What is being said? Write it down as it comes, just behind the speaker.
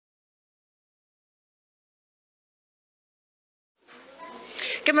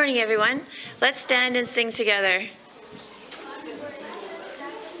Good morning, everyone. Let's stand and sing together.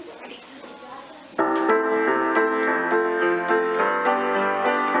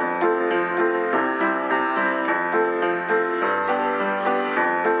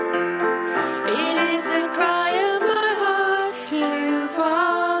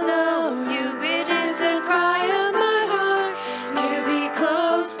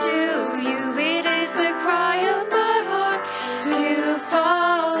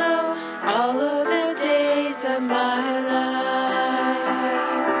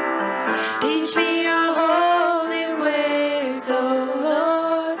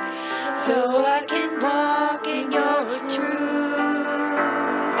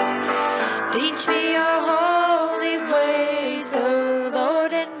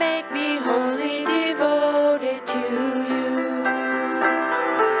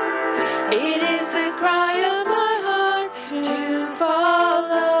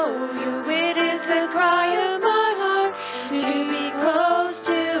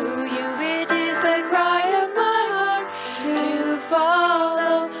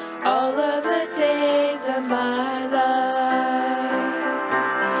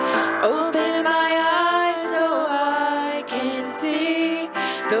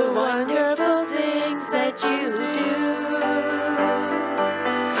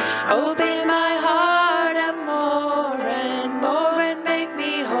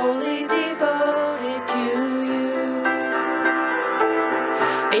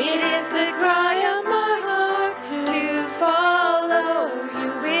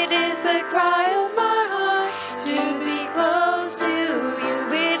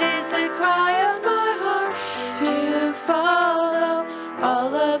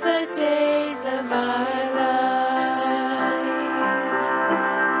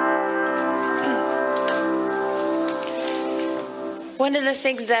 One of the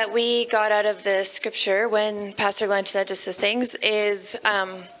things that we got out of the scripture when Pastor Glenn said us the things is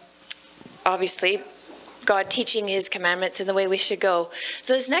obviously God teaching his commandments and the way we should go.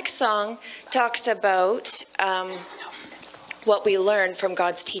 So this next song talks about what we learn from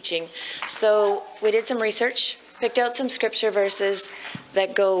God's teaching. So we did some research, picked out some scripture verses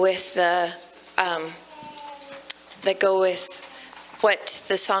that go with what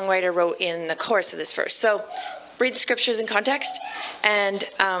the songwriter wrote in the chorus of this verse. So read the scriptures in context, and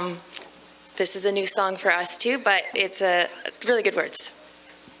this is a new song for us too, but it's really good words.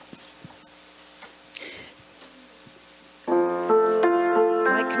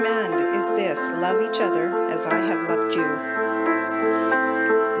 My command is this: love each other as I have loved you.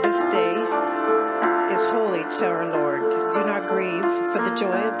 This day is holy to our Lord. Do not grieve, for the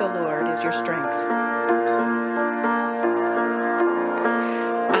joy of the Lord is your strength.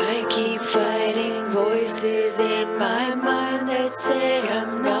 I keep fighting voices in my mind that say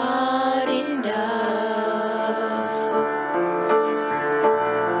I'm not enough.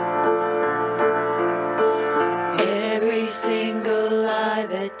 Every single lie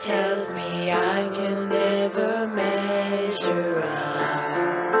that tells me I can never measure up.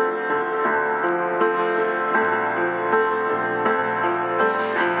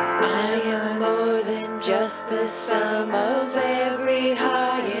 I am more than just the sum of every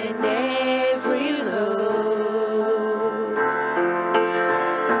high and every low.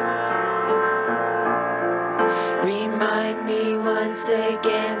 Remind me once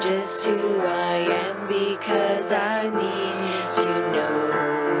again just who I am, because I need to know.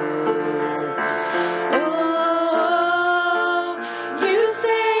 Oh,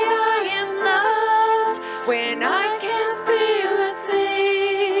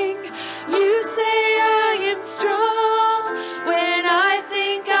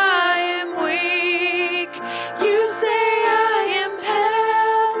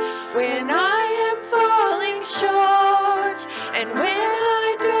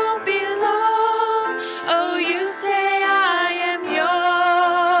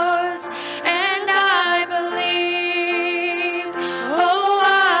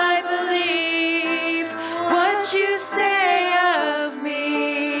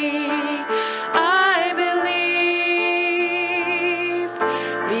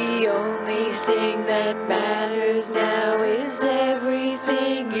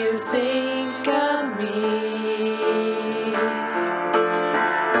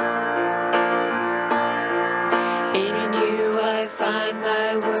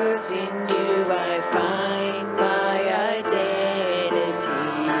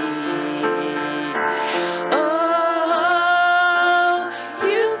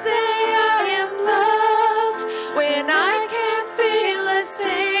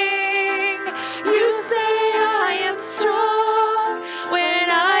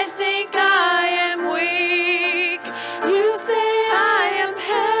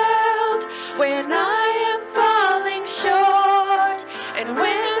 And when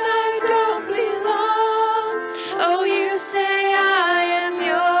I don't belong, oh, you say I am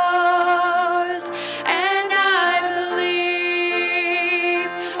yours. And I believe,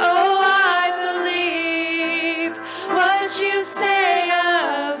 oh, I believe what you say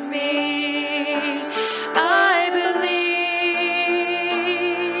of me. I believe.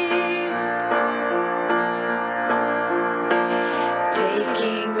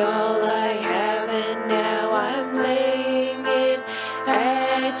 Taking all I have and now I'm laying it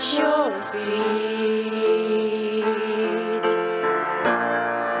at your feet.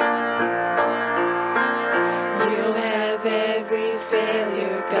 You have every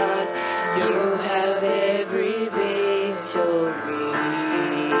failure, God. You have every victory.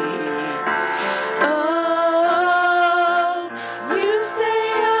 Oh, you say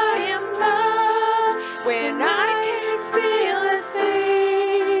I am loved when I can't feel a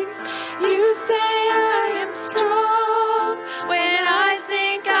thing. You say I am strong when I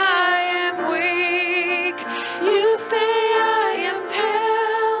think I am weak. You say I am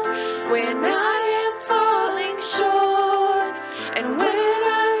held when I am falling short. And when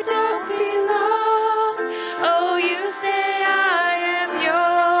I don't belong, oh, you say I am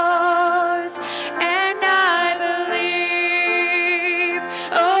yours. And I believe,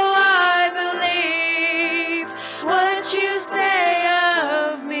 oh, I believe what you say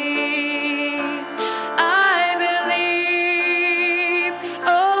of me. I believe,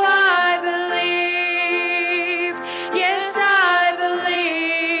 oh, I believe, yes, I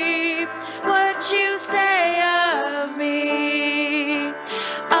believe what you say of me.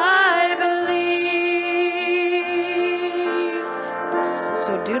 I believe.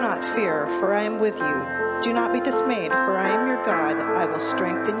 So do not fear, for I am with you. Do not be dismayed, for I am your God. I will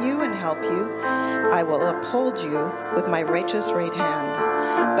strengthen you and help you. I will uphold you with my righteous right hand.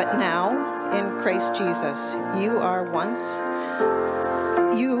 But now, in Christ Jesus, you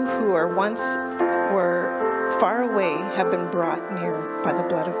who were far away have been brought near by the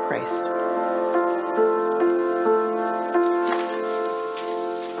blood of Christ.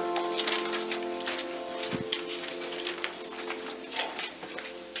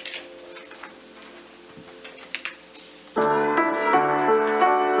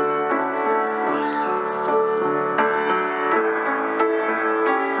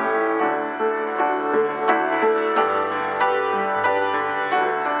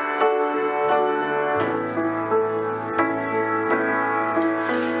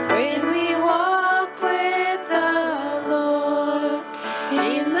 When we walk with the Lord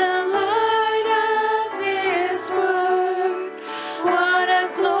in the light of His word, what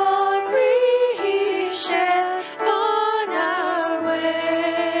a glory He sheds on our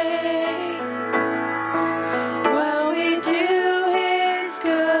way. While we do His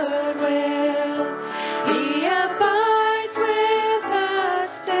good will, He abides with us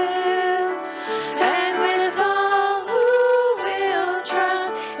still, and with all who will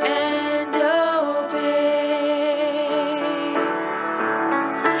trust and obey.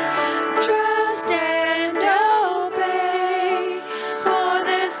 Trust and obey, for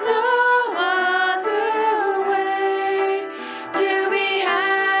there's no other way to be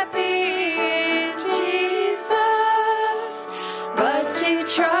happy in Jesus, but to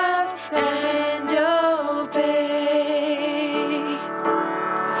trust and obey.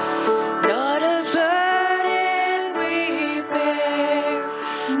 Not a burden we bear,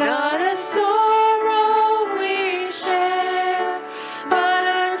 not a sorrow we share, but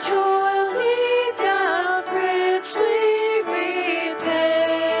a toil we doth richly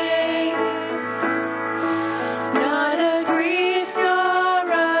repay. Not a grief nor a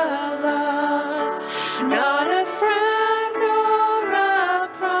loss, not a frown nor a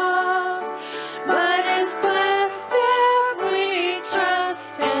cross, but is blessed if we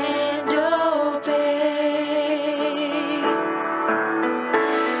trust and obey.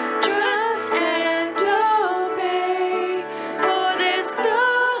 Trust and obey, for there's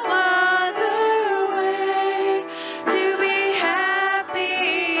no other way to be happy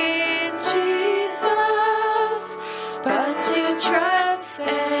in Jesus, but to trust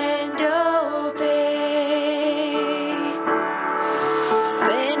and obey.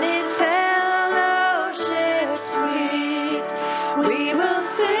 Then in fellowship sweet, we will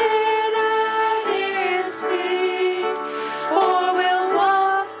sit at His feet, or we'll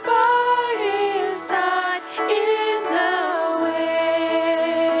walk by His side in the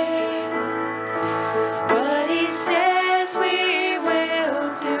way. What He says we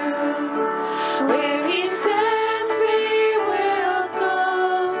will do, where He sends we will go.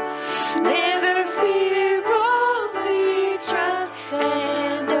 Never fear, only trust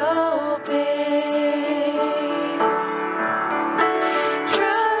and obey.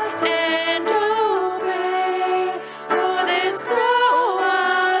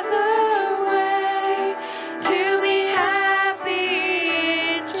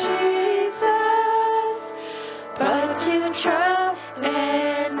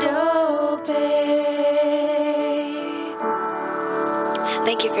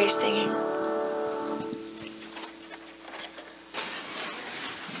 Thank you for singing.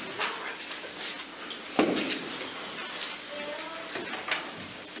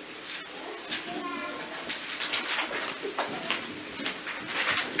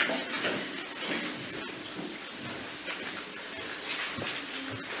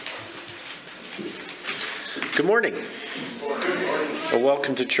 Good morning. And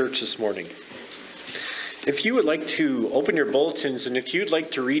welcome to church this morning. If you would like to open your bulletins and if you'd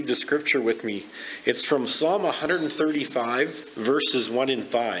like to read the scripture with me, it's from Psalm 135, verses 1 and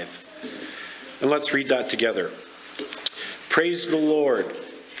 5. And let's read that together. Praise the Lord.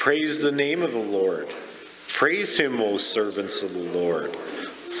 Praise the name of the Lord. Praise him, O servants of the Lord.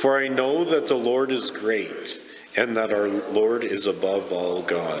 For I know that the Lord is great and that our Lord is above all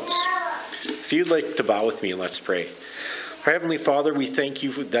gods. If you'd like to bow with me, let's pray. Our Heavenly Father, we thank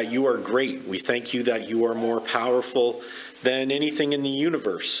you that you are great. We thank you that you are more powerful than anything in the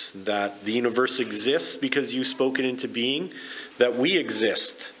universe, that the universe exists because you spoke it into being, that we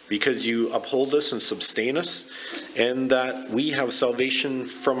exist because you uphold us and sustain us, and that we have salvation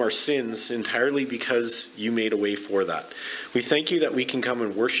from our sins entirely because you made a way for that. We thank you that we can come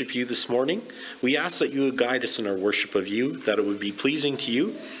and worship you this morning. We ask that you would guide us in our worship of you, that it would be pleasing to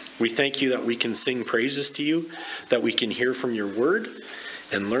you. We thank you that we can sing praises to you, that we can hear from your word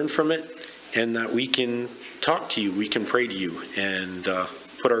and learn from it, and that we can talk to you, we can pray to you, and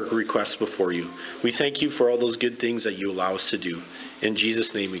put our requests before you. We thank you for all those good things that you allow us to do. In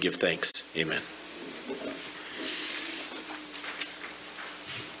Jesus' name we give thanks. Amen.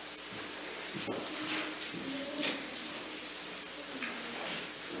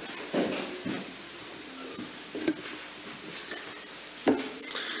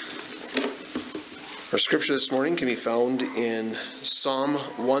 Our scripture this morning can be found in Psalm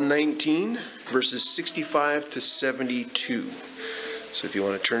 119, verses 65 to 72. So if you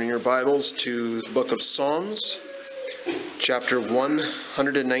want to turn in your Bibles to the book of Psalms, chapter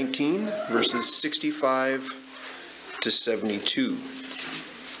 119, verses 65 to 72.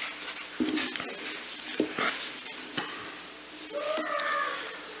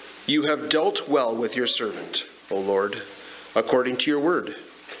 You have dealt well with your servant, O Lord, according to your word.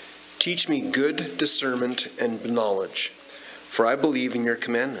 Teach me good discernment and knowledge, for I believe in your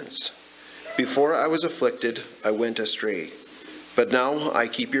commandments. Before I was afflicted, I went astray, but now I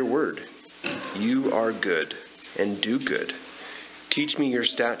keep your word. You are good and do good. Teach me your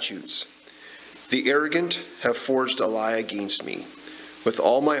statutes. The arrogant have forged a lie against me. With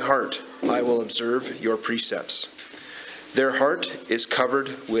all my heart I will observe your precepts. Their heart is covered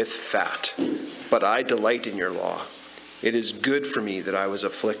with fat, but I delight in your law. It is good for me that I was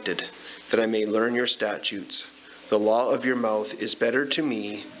afflicted, that I may learn your statutes. The law of your mouth is better to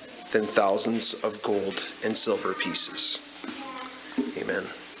me than thousands of gold and silver pieces. Amen.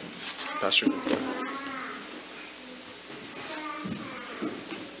 Pastor.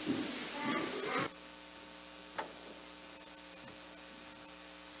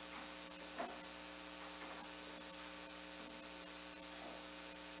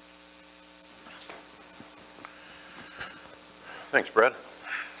 Thanks, Brad.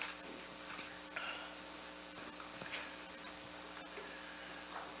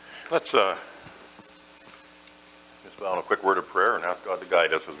 Let's just bow in a quick word of prayer and ask God to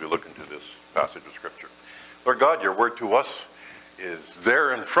guide us as we look into this passage of Scripture. Lord God, your word to us is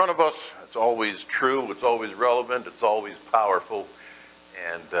there in front of us. It's always true. It's always relevant. It's always powerful.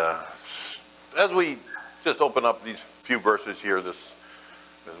 And as we just open up these few verses here this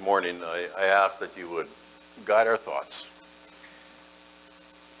morning, I ask that you would guide our thoughts.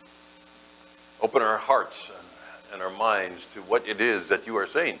 Open our hearts and our minds to what it is that you are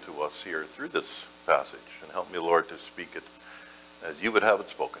saying to us here through this passage. And help me, Lord, to speak it as you would have it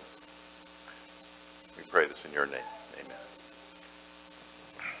spoken. We pray this in your name. Amen.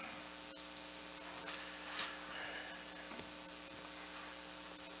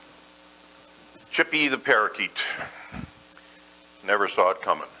 Chippy the parakeet. Never saw it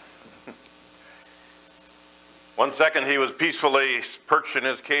coming. One second he was peacefully perched in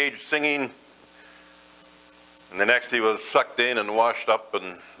his cage singing, and the next he was sucked in and washed up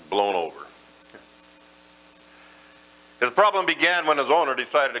and blown over. His problem began when his owner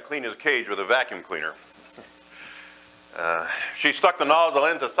decided to clean his cage with a vacuum cleaner. She stuck the nozzle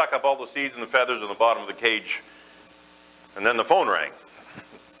in to suck up all the seeds and the feathers in the bottom of the cage, and then the phone rang.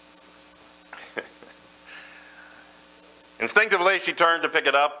 Instinctively, she turned to pick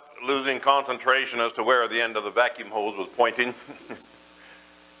it up, losing concentration as to where the end of the vacuum hose was pointing.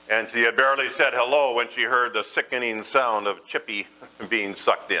 And she had barely said hello when she heard the sickening sound of Chippy being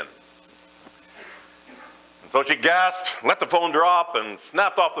sucked in. And So she gasped, let the phone drop, and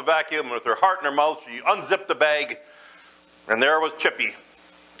snapped off the vacuum. And with her heart in her mouth, she unzipped the bag. And there was Chippy,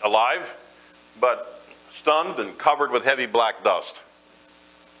 alive, but stunned and covered with heavy black dust.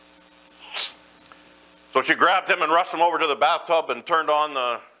 So she grabbed him and rushed him over to the bathtub and turned on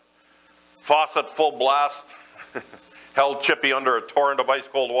the faucet full blast. Held Chippy under a torrent of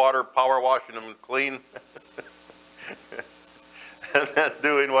ice-cold water, power washing him clean. And then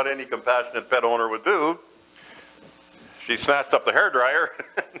doing what any compassionate pet owner would do, she snatched up the hairdryer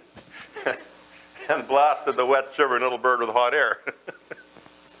and blasted the wet, shivering little bird with hot air.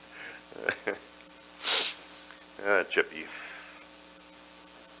 Chippy.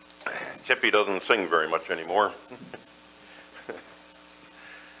 Chippy doesn't sing very much anymore.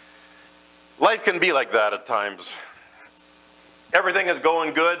 Life can be like that at times. Everything is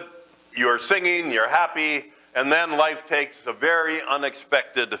going good, you're singing, you're happy, and then life takes a very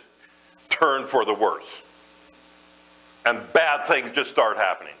unexpected turn for the worse. And bad things just start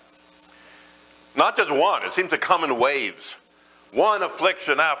happening. Not just one, it seems to come in waves. One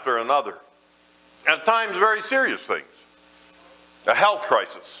affliction after another. At times, very serious things. A health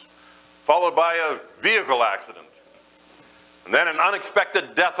crisis, followed by a vehicle accident, and then an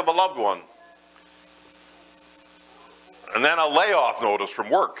unexpected death of a loved one, and then a layoff notice from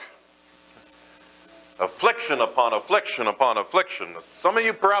work. Affliction upon affliction upon affliction. Some of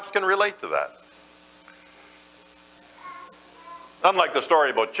you perhaps can relate to that. Unlike the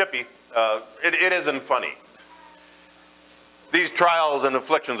story about Chippy, it isn't funny. These trials and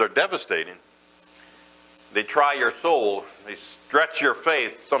afflictions are devastating. They try your soul. They stretch your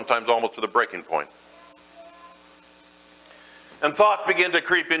faith, sometimes almost to the breaking point. And thoughts begin to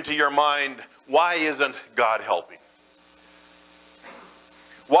creep into your mind, why isn't God helping?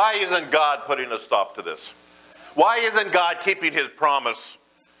 Why isn't God putting a stop to this? Why isn't God keeping his promise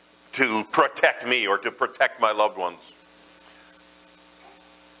to protect me or to protect my loved ones?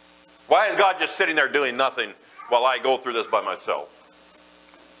 Why is God just sitting there doing nothing while I go through this by myself?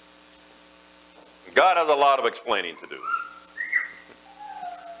 God has a lot of explaining to do.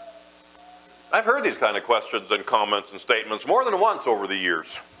 I've heard these kind of questions and comments and statements more than once over the years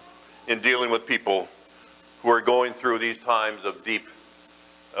in dealing with people who are going through these times of deep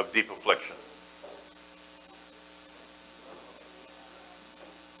affliction.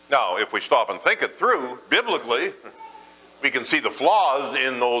 Now, if we stop and think it through, biblically, we can see the flaws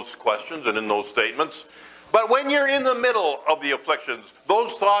in those questions and in those statements. But when you're in the middle of the afflictions,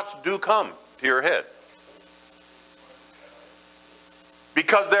 those thoughts do come to your head.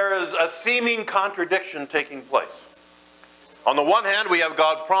 Because there is a seeming contradiction taking place. On the one hand, we have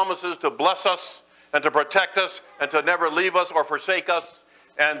God's promises to bless us and to protect us and to never leave us or forsake us.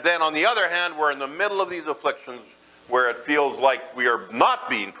 And then on the other hand, we're in the middle of these afflictions where it feels like we are not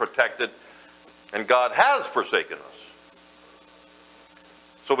being protected and God has forsaken us.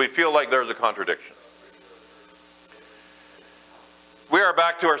 So we feel like there's a contradiction. We are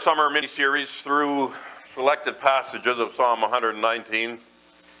back to our summer mini-series through selected passages of Psalm 119.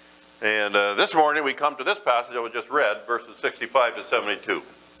 And this morning we come to this passage that was just read, verses 65 to 72.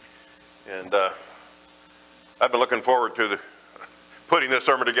 And I've been looking forward to putting this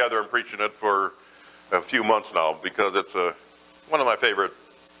sermon together and preaching it for a few months now because it's one of my favorite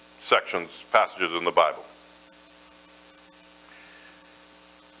passages in the Bible.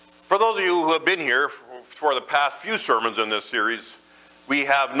 For those of you who have been here for the past few sermons in this series, we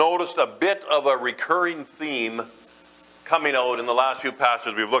have noticed a bit of a recurring theme coming out in the last few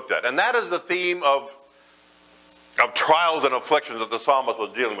passages we've looked at. And that is the theme of trials and afflictions that the psalmist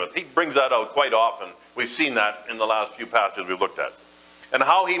was dealing with. He brings that out quite often. We've seen that in the last few passages we've looked at. And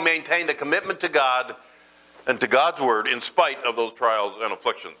how he maintained a commitment to God and to God's word in spite of those trials and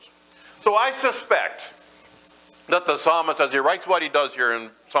afflictions. So I suspect that the psalmist, as he writes what he does here in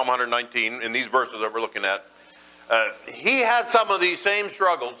Psalm 119, in these verses that we're looking at, he had some of these same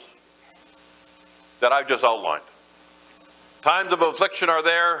struggles that I've just outlined. Times of affliction are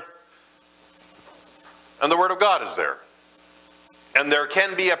there, and the Word of God is there. And there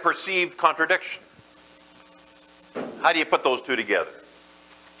can be a perceived contradiction. How do you put those two together?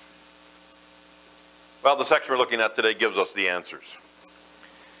 Well, the section we're looking at today gives us the answers.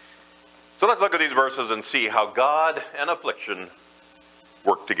 So let's look at these verses and see how God and affliction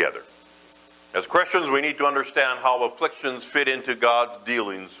work together. As Christians, we need to understand how afflictions fit into God's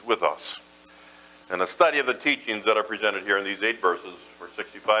dealings with us. And a study of the teachings that are presented here in these 8 verses, verse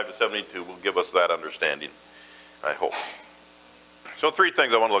 65 to 72, will give us that understanding, I hope. So 3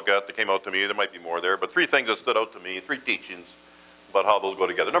 things I want to look at that came out to me. There might be more there, but 3 things that stood out to me, 3 teachings about how those go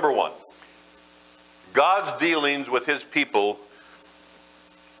together. Number 1, God's dealings with his people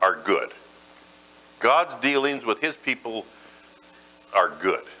are good. God's dealings with his people are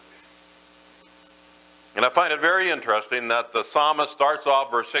good. And I find it very interesting that the psalmist starts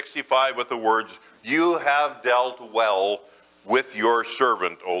off verse 65 with the words, "You have dealt well with your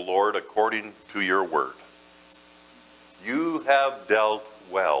servant, O Lord, according to your word." You have dealt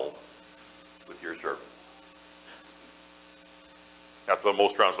well with your servant. That's what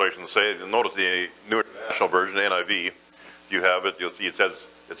most translations say. Notice the New International Version, NIV. If you have it, you'll see it says,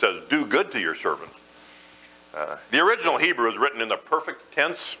 "Do good to your servant." The original Hebrew is written in the perfect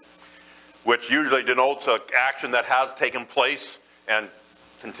tense, which usually denotes an action that has taken place and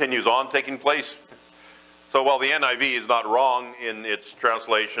continues on taking place. So while the NIV is not wrong in its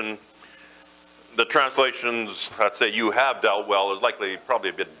translation, the translations that say "you have dealt well" is likely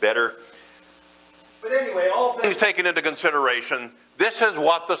probably a bit better. But anyway, all things taken into consideration, this is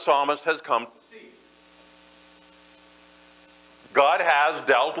what the psalmist has come to see. God has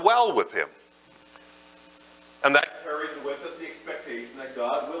dealt well with him. And that carries with it the expectation that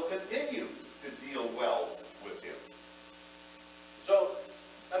God will continue to deal well with him. So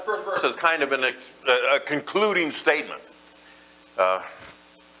that first verse is kind of a concluding statement.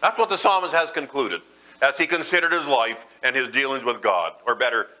 That's what the psalmist has concluded as he considered his life and his dealings with God, or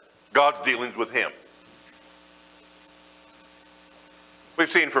better, God's dealings with him.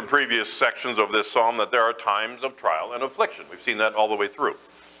 We've seen from previous sections of this psalm that there are times of trial and affliction. We've seen that all the way through.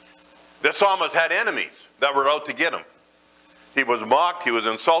 This psalmist had enemies that were out to get him. He was mocked, he was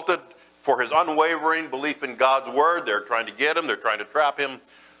insulted for his unwavering belief in God's word. They're trying to get him, they're trying to trap him.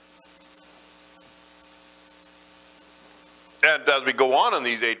 And as we go on in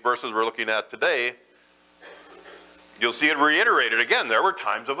these 8 verses we're looking at today, you'll see it reiterated again. There were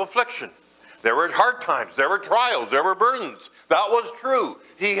times of affliction. There were hard times. There were trials. There were burdens. That was true.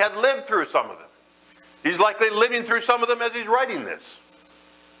 He had lived through some of them. He's likely living through some of them as he's writing this.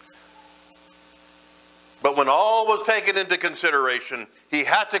 But when all was taken into consideration, he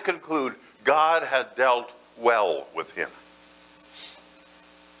had to conclude God had dealt well with him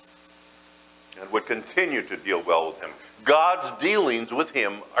and would continue to deal well with him. God's dealings with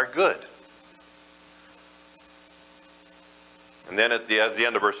him are good. And then as the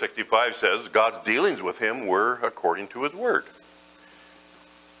end of verse 65 says, God's dealings with him were according to his word.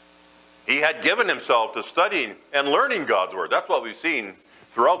 He had given himself to studying and learning God's word. That's what we've seen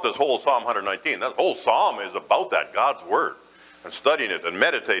throughout this whole Psalm 119. That whole psalm is about that, God's word, and studying it and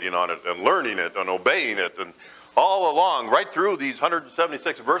meditating on it and learning it and obeying it. And all along, right through these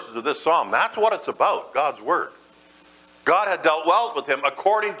 176 verses of this psalm, that's what it's about, God's word. God had dealt well with him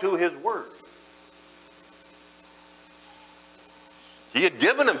according to his word. He had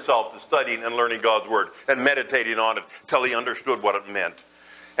given himself to studying and learning God's word and meditating on it till he understood what it meant.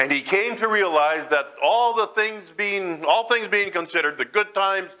 And he came to realize that all things being considered, the good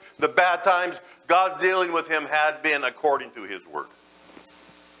times, the bad times, God's dealing with him had been according to his word.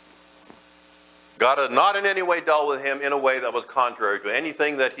 God had not in any way dealt with him in a way that was contrary to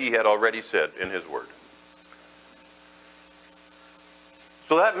anything that he had already said in his word.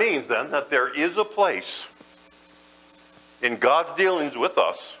 So that means then that there is a place in God's dealings with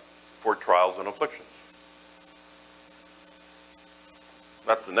us for trials and afflictions.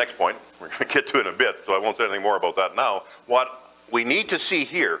 That's the next point. We're going to get to it in a bit, so I won't say anything more about that now. What we need to see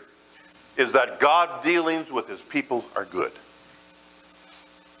here is that God's dealings with his people are good.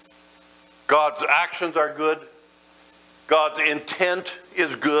 God's actions are good. God's intent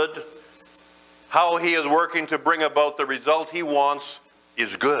is good. How he is working to bring about the result he wants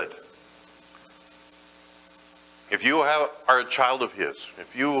is good. If you are a child of his,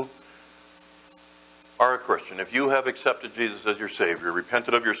 if you are a Christian, if you have accepted Jesus as your Savior,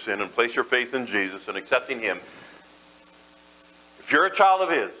 repented of your sin, and placed your faith in Jesus and accepting him, if you're a child of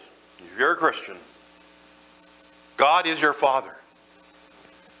his, if you're a Christian, God is your Father.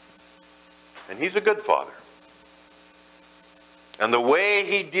 And he's a good Father. And the way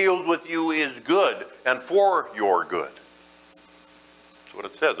he deals with you is good and for your good. That's what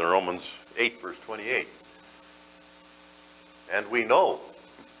it says in Romans 8, verse 28. And we know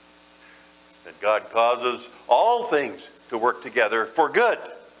that God causes all things to work together for good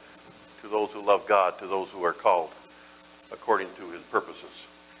to those who love God, to those who are called according to his purposes.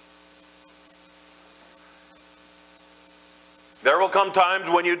 There will come times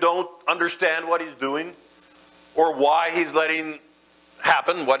when you don't understand what he's doing or why he's letting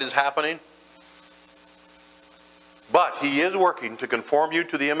happen what is happening. But he is working to conform you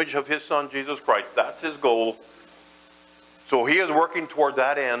to the image of his Son, Jesus Christ. That's his goal. So he is working toward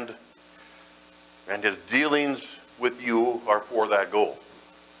that end, and his dealings with you are for that goal.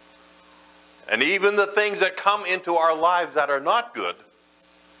 And even the things that come into our lives that are not good,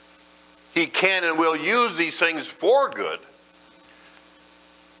 He can and will use these things for good.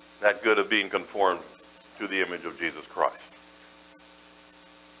 That good of being conformed to the image of Jesus Christ.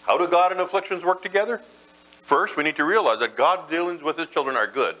 How do God and afflictions work together? First, we need to realize that God's dealings with his children are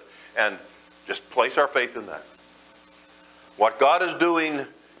good, and just place our faith in that. What God is doing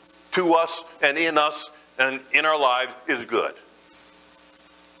to us and in our lives is good.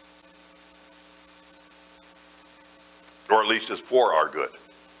 Or at least is for our good.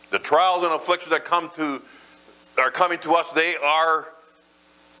 The trials and afflictions that are coming to us, they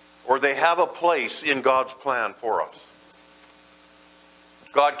have a place in God's plan for us.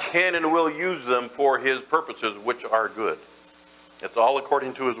 God can and will use them for his purposes, which are good. It's all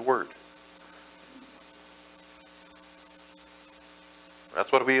according to his word.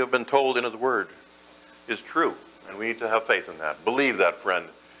 That's what we have been told in his word is true. And we need to have faith in that. Believe that, friend.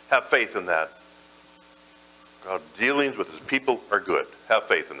 Have faith in that. God's dealings with his people are good. Have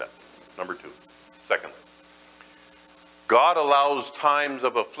faith in that. Number 2. Secondly, God allows times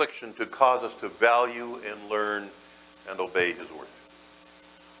of affliction to cause us to value and learn and obey his word.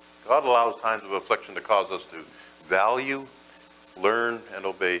 God allows times of affliction to cause us to value, learn, and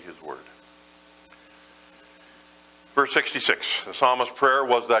obey his word. Verse 66, the psalmist's prayer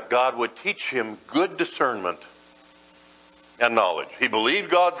was that God would teach him good discernment and knowledge. He believed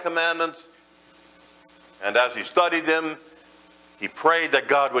God's commandments, and as he studied them, he prayed that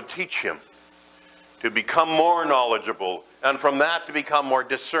God would teach him to become more knowledgeable, and from that to become more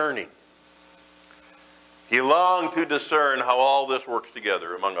discerning. He longed to discern how all this works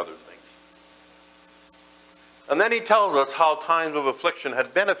together, among other things. And then he tells us how times of affliction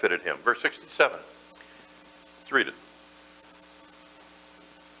had benefited him. Verse 67. Let's read it.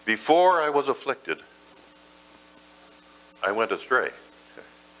 Before I was afflicted, I went astray.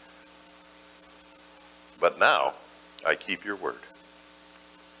 But now I keep your word.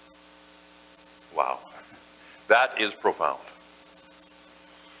 Wow. That is profound.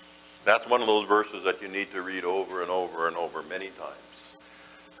 That's one of those verses that you need to read over and over and over many times.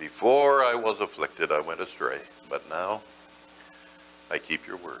 Before I was afflicted, I went astray, but now I keep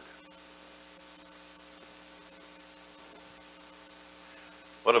your word.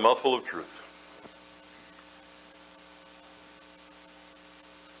 What a mouthful of truth.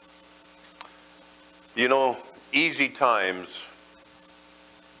 You know, easy times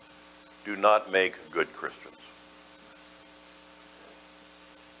do not make good Christians.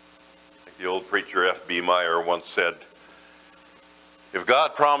 The old preacher F.B. Meyer once said, if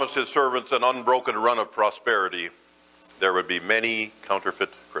God promised his servants an unbroken run of prosperity, there would be many counterfeit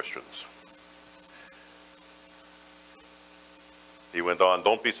Christians. He went on,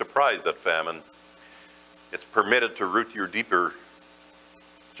 don't be surprised at famine. It's permitted to root you deeper,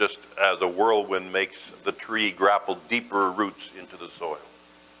 just as a whirlwind makes the tree grapple deeper roots into the soil.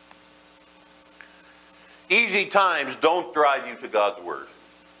 Easy times don't drive you to God's word.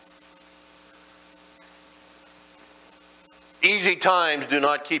 Easy times do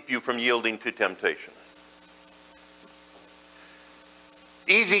not keep you from yielding to temptation.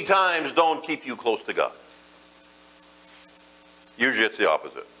 Easy times don't keep you close to God. Usually it's the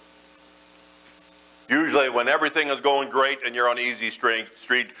opposite. Usually when everything is going great and you're on easy street,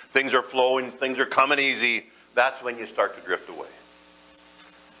 things are flowing, things are coming easy, that's when you start to drift away.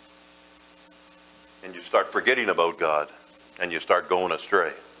 And you start forgetting about God and you start going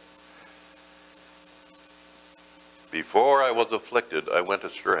astray. Before I was afflicted, I went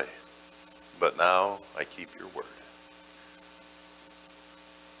astray, but now I keep your word.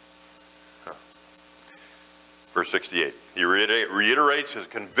 Verse 68, he reiterates his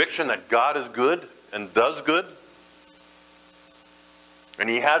conviction that God is good and does good. And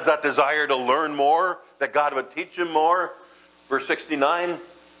he has that desire to learn more, that God would teach him more. Verse 69,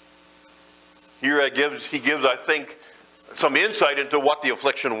 here he gives, I think, some insight into what the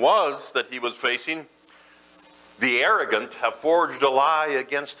affliction was that he was facing. The arrogant have forged a lie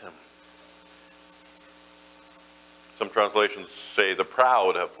against him. Some translations say the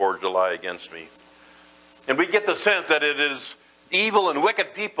proud have forged a lie against me. And we get the sense that it is evil and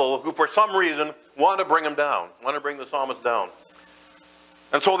wicked people who for some reason want to bring him down, want to bring the psalmist down.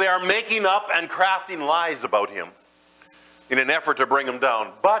 And so they are making up and crafting lies about him in an effort to bring him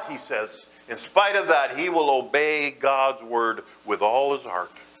down. But he says, in spite of that, he will obey God's word with all his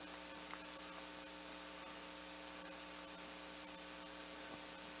heart.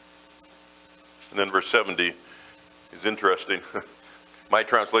 And then verse 70 is interesting. My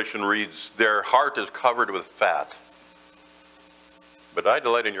translation reads, their heart is covered with fat, but I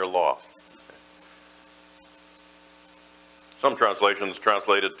delight in your law. Some translations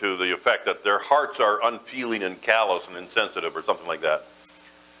translate it to the effect that their hearts are unfeeling and callous and insensitive or something like that.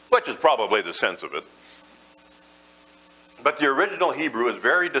 which is probably the sense of it. But the original Hebrew is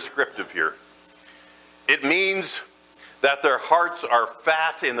very descriptive here. It means that their hearts are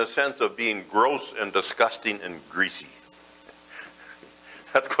fat in the sense of being gross and disgusting and greasy.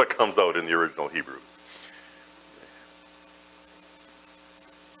 That's what comes out in the original Hebrew.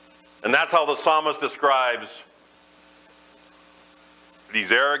 And that's how the psalmist describes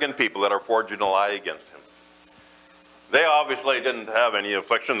these arrogant people that are forging a lie against him. They obviously didn't have any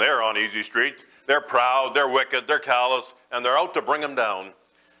affliction. They're on easy street. They're proud, they're wicked, they're callous, and they're out to bring him down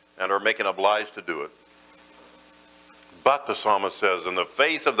and are making up lies to do it. But the psalmist says, in the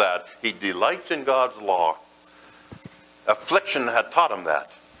face of that, he delights in God's law. Affliction had taught him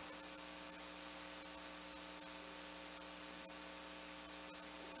that.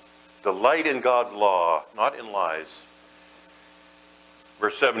 Delight in God's law, not in lies.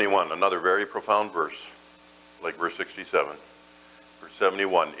 Verse 71, another very profound verse, like verse 67. Verse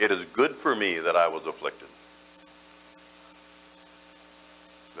 71, it is good for me that I was afflicted,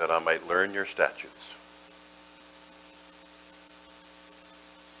 that I might learn your statutes.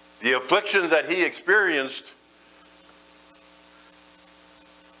 The afflictions that he experienced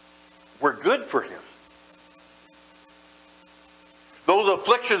were good for him. Those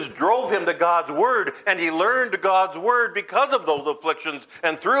afflictions drove him to God's word, and he learned God's word because of those afflictions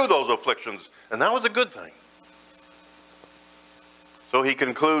and through those afflictions. And that was a good thing. So he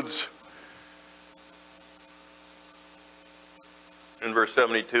concludes in verse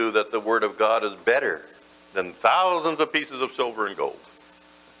 72 that the word of God is better than thousands of pieces of silver and gold.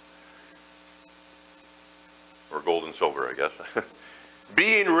 Or gold and silver, I guess.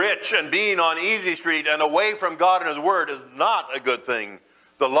 Being rich and being on easy street and away from God and his word is not a good thing.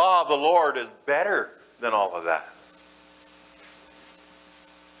 The law of the Lord is better than all of that.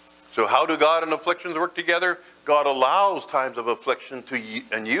 So how do God and afflictions work together? God allows times of affliction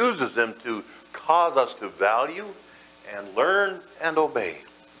and uses them to cause us to value and learn and obey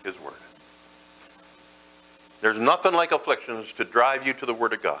his word. There's nothing like afflictions to drive you to the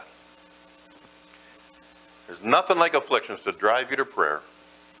word of God. There's nothing like afflictions to drive you to prayer.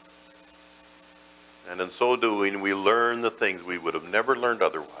 And in so doing, we learn the things we would have never learned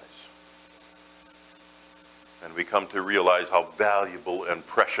otherwise. And we come to realize how valuable and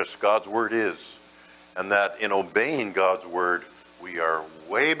precious God's word is. And that in obeying God's word, we are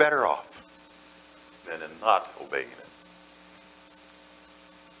way better off than in not obeying it.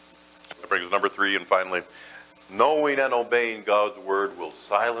 That brings us number 3, and finally, knowing and obeying God's word will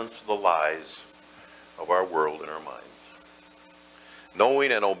silence the lies of our world and our minds.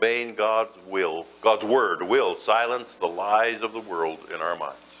 Knowing and obeying God's word will silence the lies of the world in our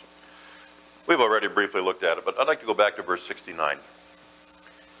minds. We've already briefly looked at it, but I'd like to go back to verse 69.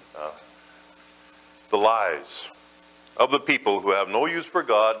 The lies of the people who have no use for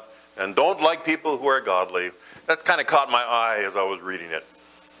God and don't like people who are godly. That kind of caught my eye as I was reading it.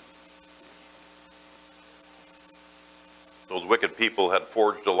 Those wicked people had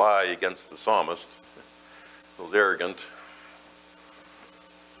forged a lie against the psalmist. Those arrogant.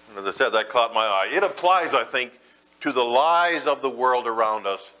 And as I said, that caught my eye. It applies, I think, to the lies of the world around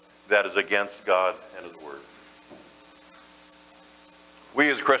us that is against God and his word. We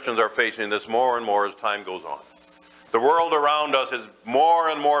as Christians are facing this more and more as time goes on. The world around us is more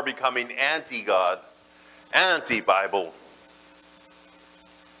and more becoming anti-God, anti-Bible,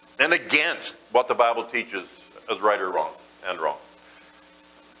 and against what the Bible teaches as right or wrong and wrong.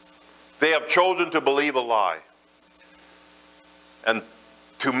 They have chosen to believe a lie and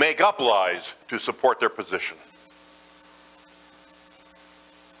to make up lies to support their position.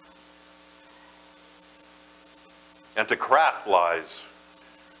 And to craft lies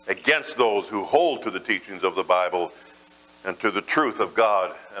against those who hold to the teachings of the Bible and to the truth of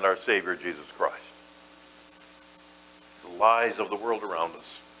God and our Savior Jesus Christ. It's the lies of the world around us.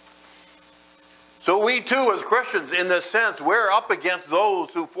 So we too, as Christians, in this sense, we're up against those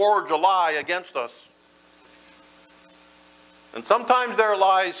who forge a lie against us. And sometimes their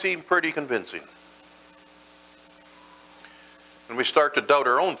lies seem pretty convincing. And we start to doubt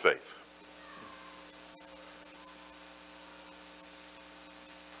our own faith.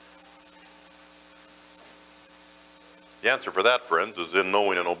 The answer for that, friends, is in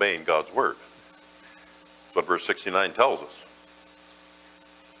knowing and obeying God's word. That's what verse 69 tells us.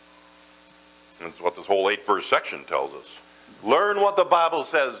 And it's what this whole 8-verse section tells us. Learn what the Bible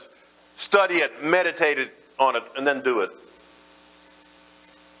says, study it, meditate on it, and then do it.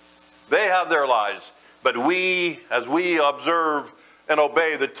 They have their lies, but we, as we observe and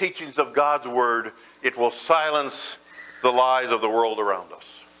obey the teachings of God's word, it will silence the lies of the world around us.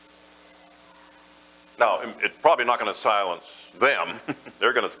 Now, it's probably not going to silence them. They're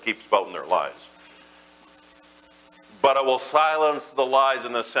they're going to keep spouting their lies. But it will silence the lies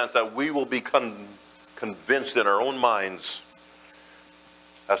in the sense that we will be convinced in our own minds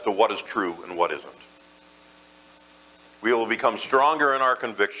as to what is true and what isn't. We will become stronger in our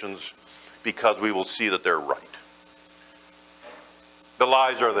convictions because we will see that they're right. The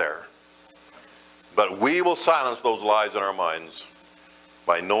lies are there. But we will silence those lies in our minds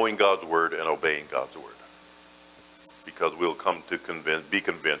by knowing God's word and obeying God's word. Because we'll come to be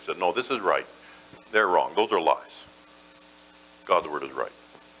convinced that, no, this is right. They're wrong. Those are lies. God's word is right.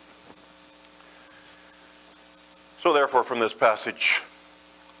 So therefore, from this passage,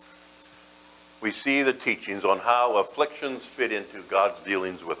 we see the teachings on how afflictions fit into God's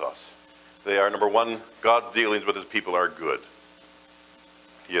dealings with us. They are, number one, God's dealings with his people are good.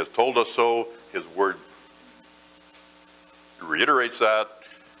 He has told us so. His word reiterates that.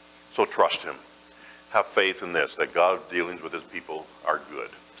 So trust him. Have faith in this, that God's dealings with his people are good.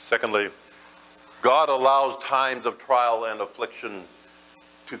 Secondly, God allows times of trial and affliction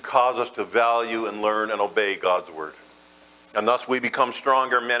to cause us to value and learn and obey God's word. And thus we become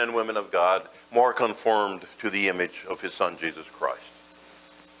stronger men and women of God, more conformed to the image of his Son, Jesus Christ.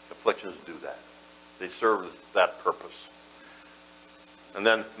 Afflictions do that. They serve that purpose. And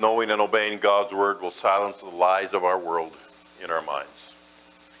then knowing and obeying God's word will silence the lies of our world in our minds.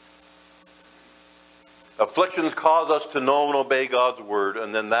 Afflictions cause us to know and obey God's word,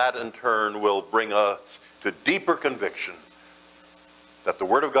 and then that in turn will bring us to deeper conviction that the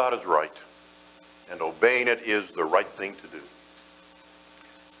word of God is right, and obeying it is the right thing to do.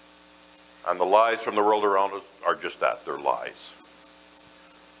 And the lies from the world around us are just that, they're lies.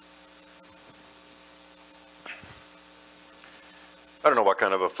 I don't know what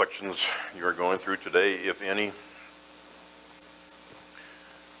kind of afflictions you're going through today, if any.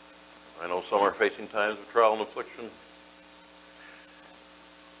 I know some are facing times of trial and affliction.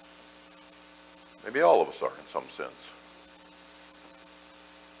 Maybe all of us are in some sense.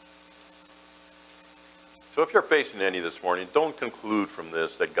 So if you're facing any this morning, don't conclude from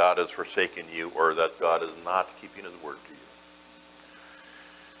this that God has forsaken you or that God is not keeping his word to you.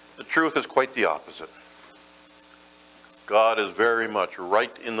 The truth is quite the opposite. God is very much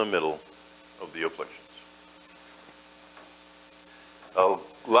right in the middle of the afflictions.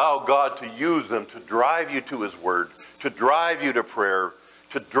 Allow God to use them to drive you to his word, to drive you to prayer,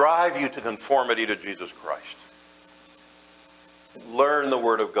 to drive you to conformity to Jesus Christ. Learn the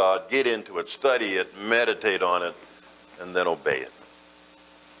word of God, get into it, study it, meditate on it, and then obey it.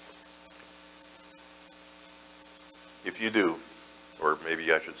 If you do, or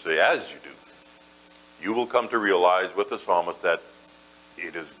maybe I should say as you do, you will come to realize with the psalmist that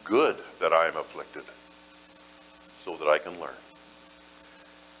it is good that I am afflicted so that I can learn.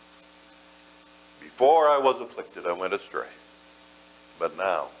 Before I was afflicted, I went astray, but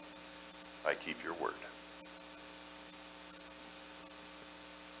now I keep your word.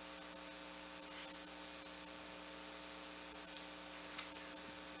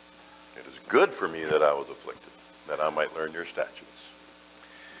 It is good for me that I was afflicted, that I might learn your statutes.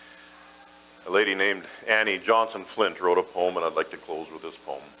 A lady named Annie Johnson Flint wrote a poem, and I'd like to close with this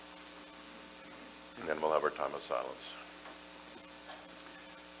poem. And then we'll have our time of silence.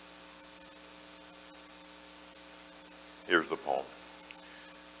 Here's the poem.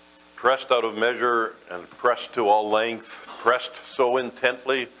 Pressed out of measure and pressed to all length, pressed so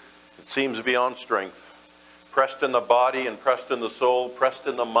intently it seems beyond strength, pressed in the body and pressed in the soul, pressed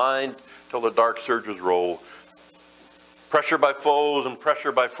in the mind till the dark surges roll. Pressure by foes and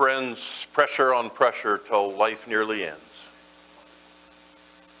pressure by friends, pressure on pressure till life nearly ends.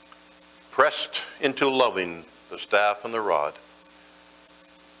 Pressed into loving the staff and the rod,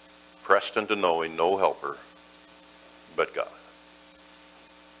 pressed into knowing no helper but God.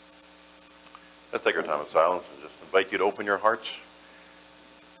 Let's take our time of silence and just invite you to open your hearts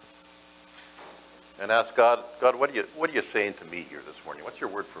and ask God, God, what are you saying to me here this morning? What's your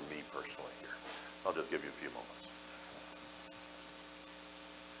word for me personally here? I'll just give you a few moments.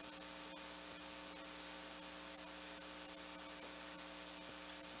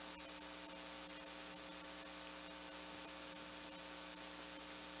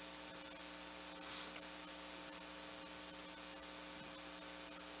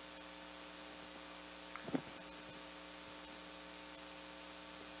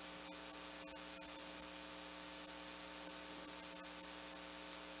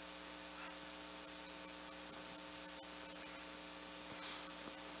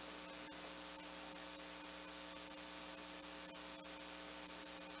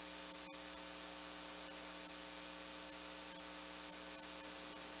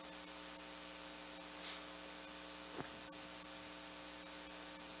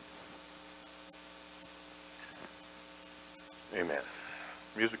 Amen.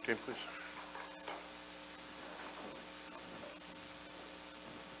 Music team, please.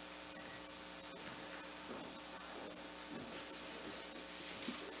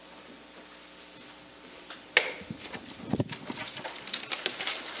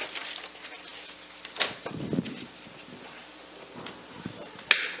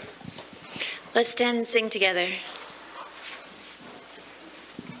 Let's stand and sing together.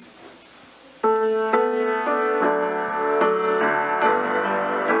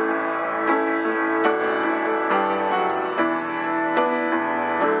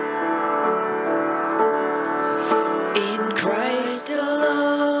 In Christ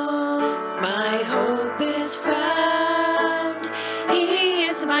alone, my hope is found. He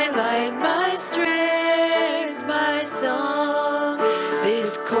is my light, my strength, my song.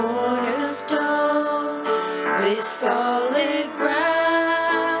 This cornerstone, this solid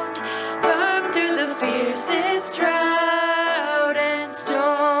ground, firm through the fiercest drought and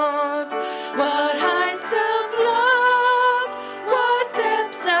storm. What heights of love, what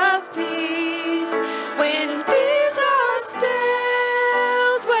depths of peace, when fears are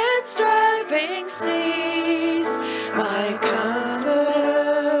stilled, when striving cease. My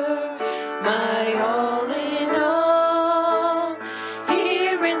comforter, my all in all,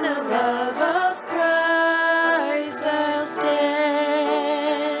 here in the love of Christ I'll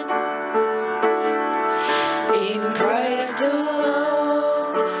stand. In Christ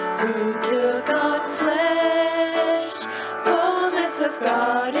alone, who took on flesh, fullness of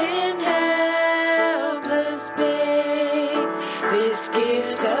God in helpless babe, this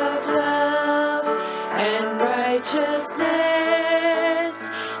gift of love and righteousness,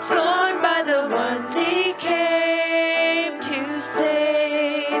 scorned by the ones he came to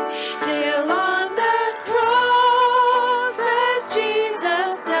save, till on the cross as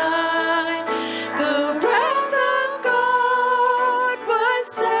Jesus died, the wrath of God was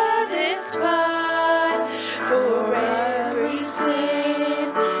satisfied. For every sin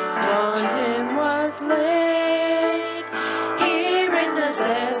on him was laid. Here in the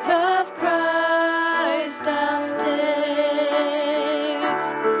death of Christ I'll stand.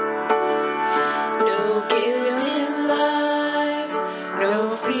 No guilt in life,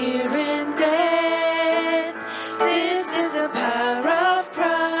 no fear in death. This is the power of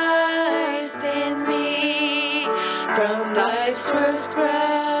Christ in me. From life's first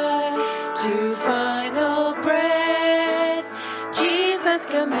breath to final breath, Jesus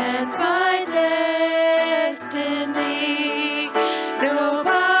commands my destiny. No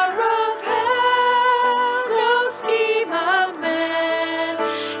power of hell, no scheme of man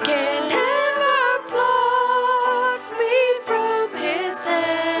can ever pluck me from his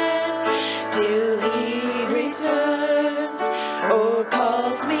hand, till he returns or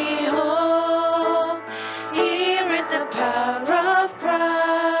calls me home. Here in the power of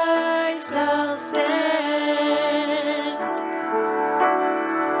Christ I'll stand.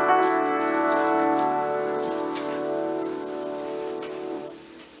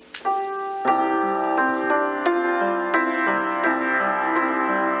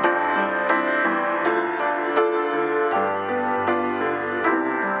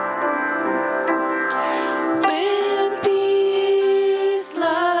 When peace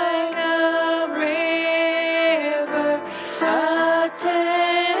like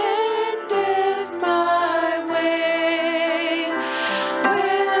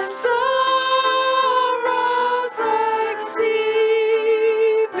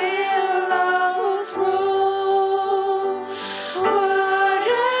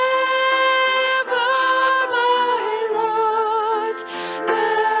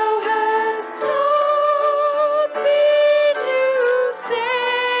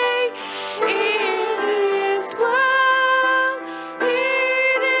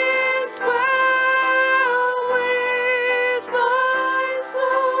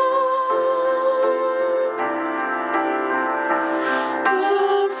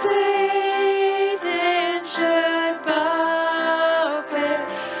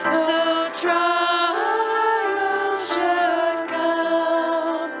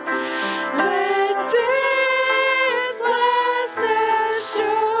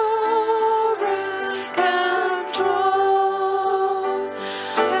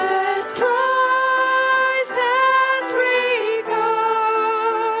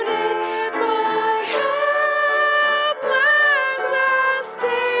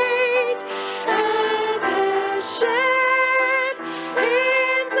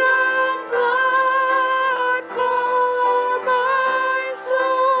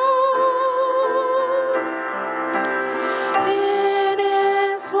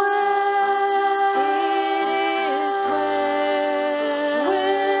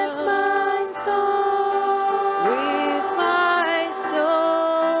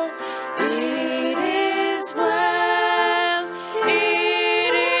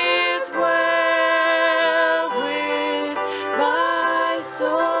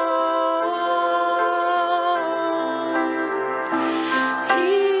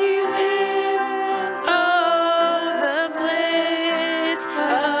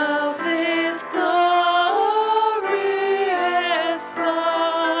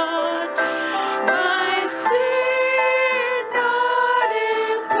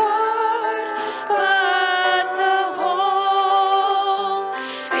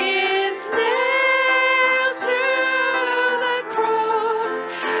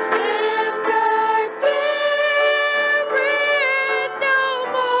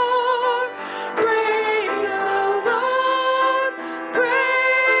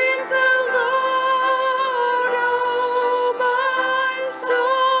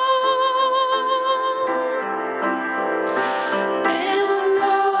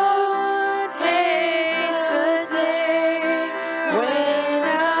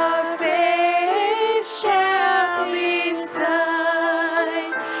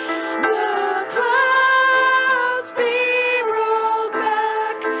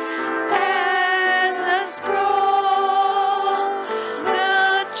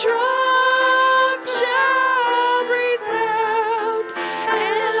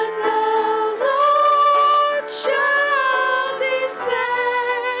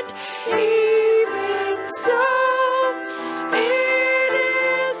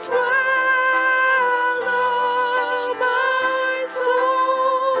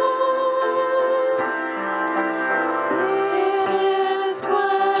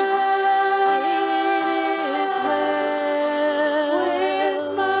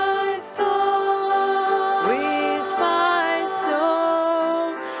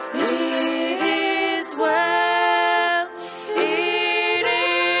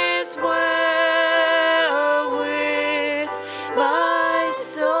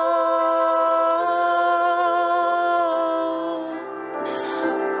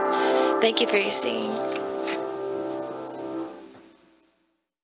Thank you for your singing.